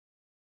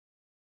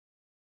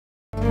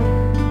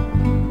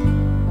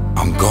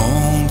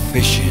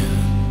fishing.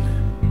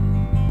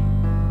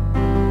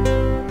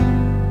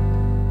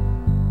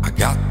 I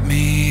got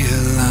me a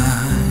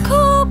line.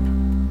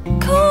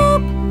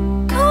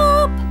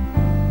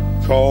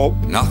 Cool.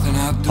 Nothing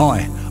I do.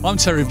 Hi, I'm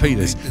Terry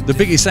Peters. The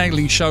biggest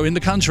angling show in the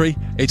country.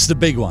 It's the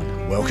big one.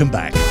 Welcome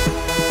back.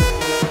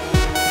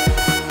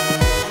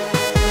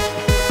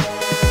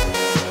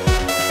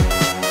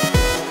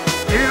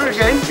 Here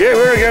again? Yeah,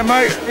 we're again,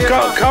 mate.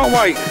 Can't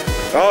wait.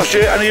 Oh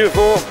shit, and you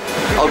before?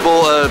 I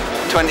bought a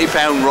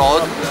 £20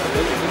 rod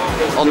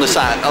on the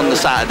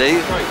Saturday.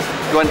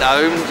 Went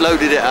home,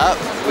 loaded it up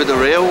with a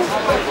reel.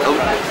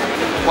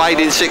 Weighed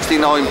in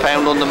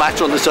 £69 on the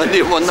match on the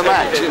Sunday and won the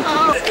match.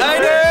 How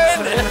you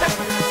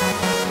doing?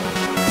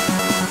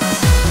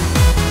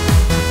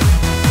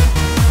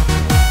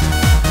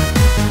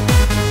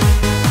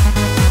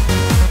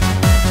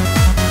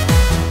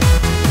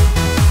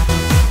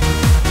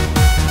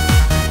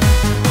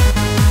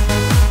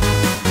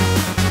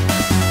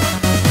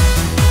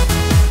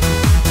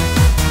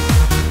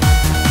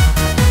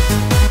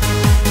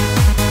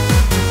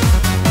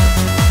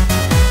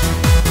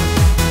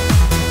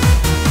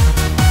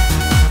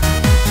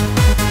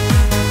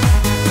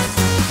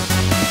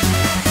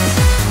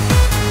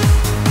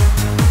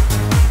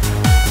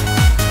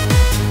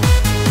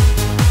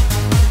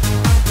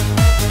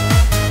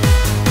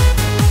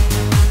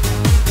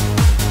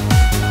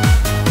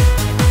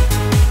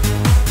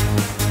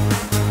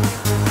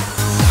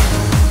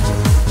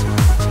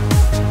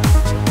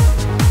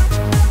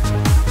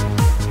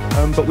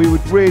 But we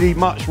would really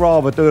much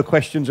rather do a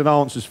questions and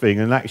answers thing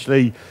and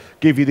actually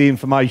give you the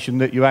information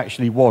that you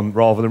actually want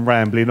rather than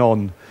rambling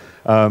on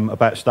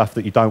about stuff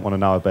that you don't want to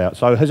know about.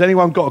 So has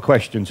anyone got a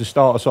question to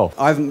start us off?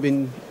 I haven't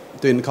been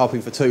doing the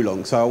carping for too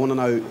long, so I want to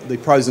know the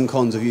pros and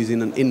cons of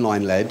using an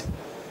inline lead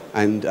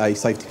and a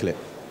safety clip.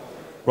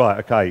 Right,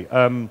 okay.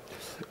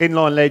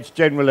 Inline leads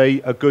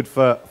generally are good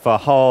for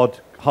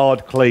hard,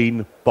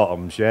 clean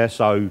bottoms, yeah?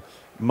 So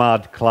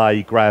mud,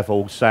 clay,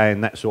 gravel,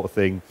 sand, that sort of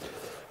thing.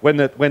 When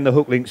the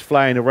hook link's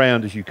flaying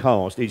around as you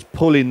cast, it's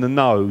pulling the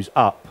nose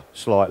up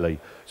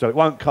slightly, so it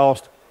won't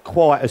cast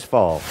quite as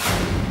far.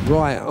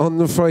 Right, on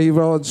the 3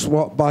 rods,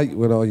 what bait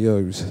would I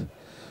use?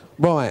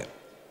 Right,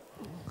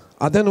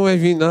 I don't know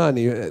if you know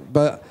any,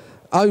 but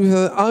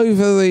over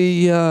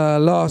the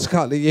last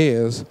couple of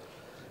years,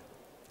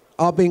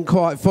 I've been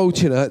quite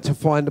fortunate to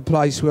find a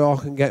place where I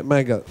can get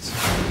maggots.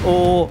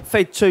 Or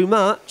fed too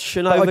much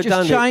and overdone it.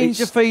 I just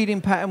changed the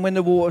feeding pattern when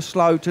the water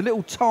slowed to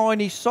little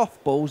tiny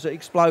softballs that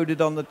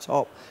exploded on the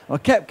top. I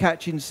kept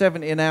catching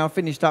 70 an hour,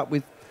 finished up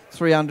with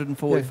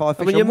 345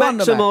 fish. I mean, you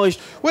maximised.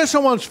 Where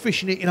someone's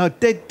fishing it, you know,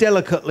 dead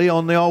delicately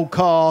on the old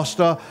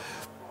caster,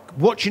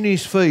 watching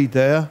his feed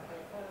there,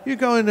 you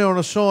go in there on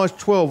a size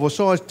 12 or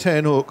size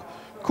 10 hook,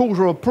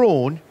 quarter of a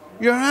prawn,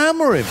 you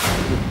hammer him.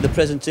 The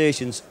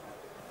presentations,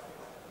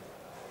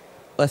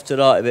 left to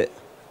right a bit.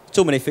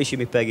 Too many fish in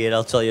me, Peggy, and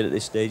I'll tell you at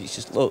this stage, it's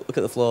just, look at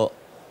the float.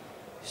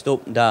 Just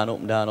up and down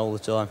all the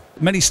time.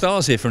 Many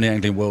stars here from the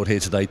angling world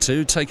here today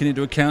too, taking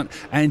into account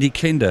Andy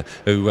Kinder,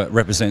 who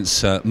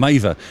represents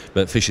Maver,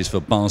 but fishes for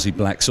Barnsley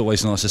Blacks.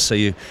 Always nice to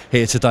see you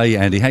here today,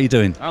 Andy. How you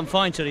doing? I'm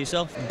fine, to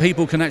yourself.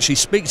 People can actually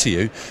speak to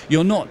you.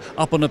 You're not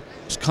up on a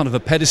kind of a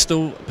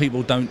pedestal.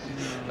 People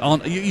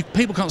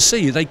people can't see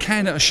you. They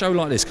can at a show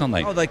like this, can't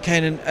they? Oh, they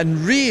can, and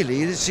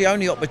really, it's the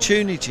only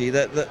opportunity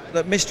that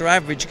Mr.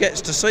 Average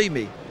gets to see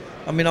me.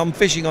 I mean, I'm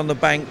fishing on the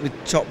bank with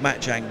top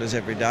match anglers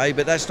every day,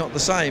 but that's not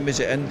the same, is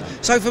it? And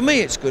so for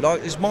me, it's good.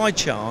 It's my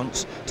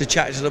chance to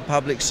chat to the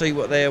public, see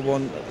what they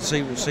want,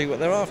 see what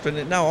they're after.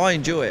 And no, I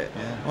enjoy it.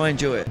 Yeah. I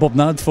enjoy it. Bob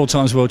Nudd, 4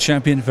 times world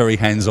champion, very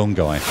hands-on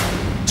guy.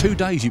 2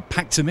 days, you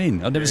packed him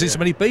in. I've never seen so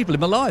many people in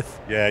my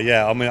life.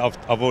 Yeah. I mean,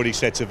 I've already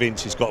said to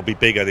Vince, it's got to be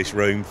bigger, this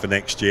room, for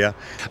next year.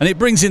 And it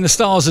brings in the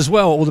stars as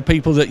well, all the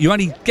people that you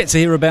only get to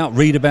hear about,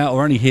 read about,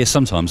 or only hear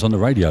sometimes on the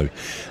radio.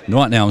 And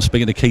right now, I'm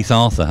speaking to Keith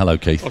Arthur. Hello,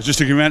 Keith. I was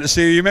just looking around to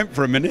see who you meant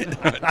for a minute.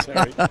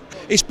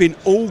 It's been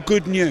all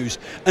good news.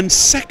 And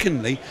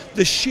secondly,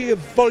 the sheer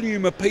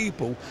volume of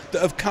people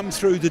that have come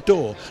through the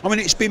door. I mean,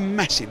 it's been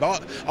massive.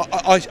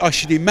 I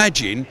should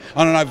imagine,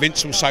 I don't know,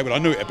 Vince will say, well, I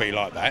knew it would be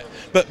like that,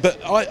 but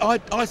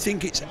I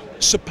think it's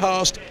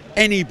surpassed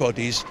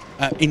anybody's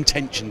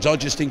intentions. I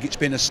just think it's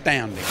been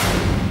astounding.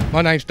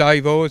 My name's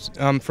Dave Ors.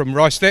 I'm from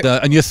Ruislip.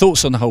 And your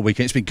thoughts on the whole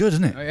weekend? It's been good,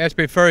 hasn't it? It's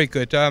been very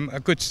good.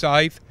 A good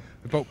save.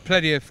 We've got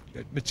plenty of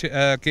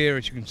gear,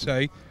 as you can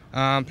see.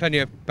 Plenty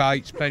of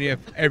baits, plenty of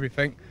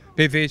everything.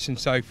 Bivvies and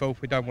so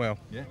forth. We've done well.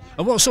 Yeah.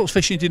 And what sort of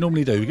fishing do you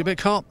normally do? You get a bit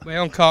of carp? We're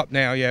on carp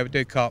now, yeah. We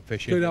do carp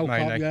fishing mainly.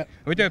 Carp, yeah.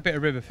 We do a bit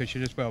of river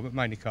fishing as well, but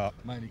mainly carp.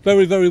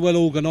 Very, very well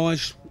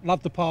organised.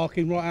 Love the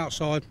parking right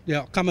outside.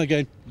 Yeah, come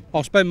again.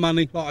 I'll spend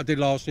money like I did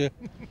last year.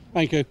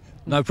 Thank you.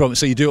 No problem.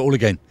 So you do it all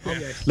again. Oh,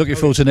 yes. Looking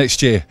forward to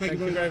next year. Thank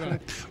you very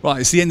much.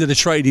 Right, it's the end of the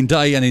trading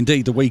day and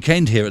indeed the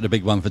weekend here at the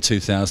big one for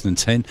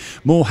 2010.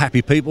 More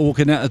happy people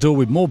walking out the door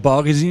with more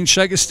bargains than you can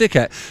shake a stick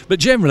at. But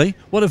generally,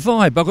 what a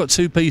vibe. I've got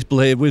 2 people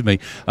here with me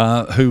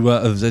who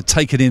have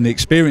taken in the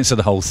experience of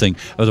the whole thing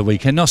of the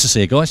weekend. Nice to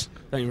see you guys.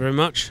 Thank you very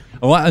much.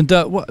 All right, and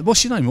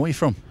what's your name? Where are you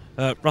from?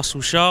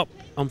 Russell Sharp.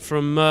 I'm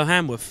from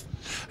Hamworth.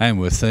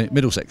 Hamworth,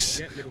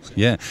 Middlesex.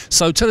 Yeah.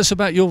 So tell us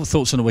about your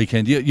thoughts on the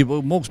weekend. You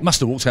must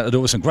have walked out the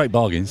door with some great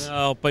bargains.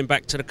 I've been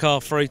back to the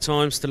car 3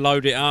 times to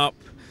load it up.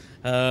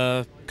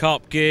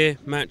 Carp gear,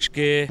 match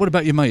gear. What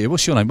about your mate?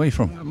 What's your name? Where are you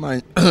from?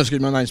 My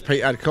name's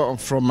Pete Adcott. I'm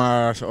from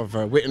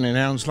Witton in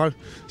Hounslow.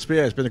 It's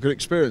been a good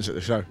experience at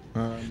the show.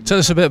 Tell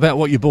us a bit about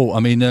what you bought.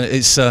 I mean,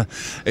 it's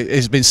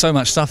been so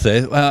much stuff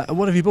there.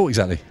 What have you bought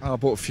exactly? I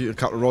bought a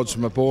couple of rods for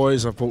my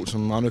boys. I've bought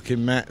some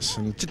unhooking mats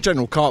and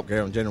general carp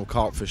gear and general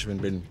carp fishing.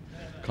 I've been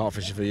carp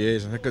fishing for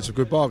years and I've got some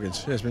good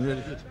bargains. Yeah, it's been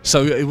really good.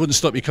 So it wouldn't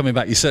stop you coming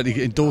back. You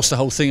certainly endorse the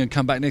whole thing and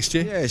come back next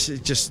year? Yeah, it's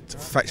just the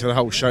fact of the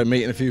whole show,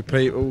 meeting a few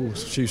people, a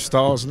few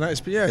stars and that.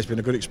 It's been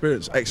a good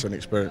experience, excellent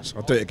experience.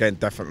 I'll do it again,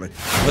 definitely.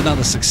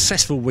 Another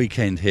successful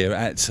weekend here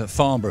at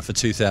Farnborough for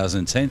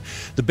 2010.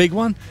 The big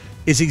one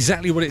is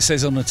exactly what it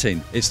says on the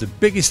tin. It's the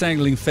biggest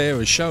angling fair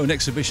and show and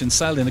exhibition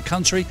sale in the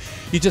country.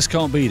 You just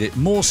can't beat it.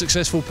 More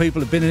successful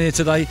people have been in here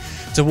today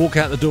to walk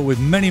out the door with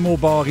many more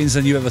bargains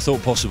than you ever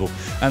thought possible.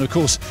 And of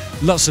course,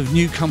 lots of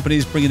new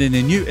companies bringing in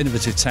a new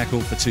innovative tackle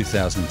for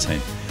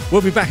 2010.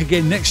 We'll be back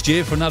again next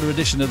year for another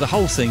edition of the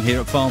whole thing here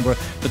at Farnborough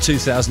for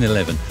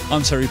 2011.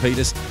 I'm Terry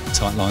Peters.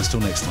 Tight lines till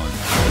next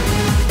time.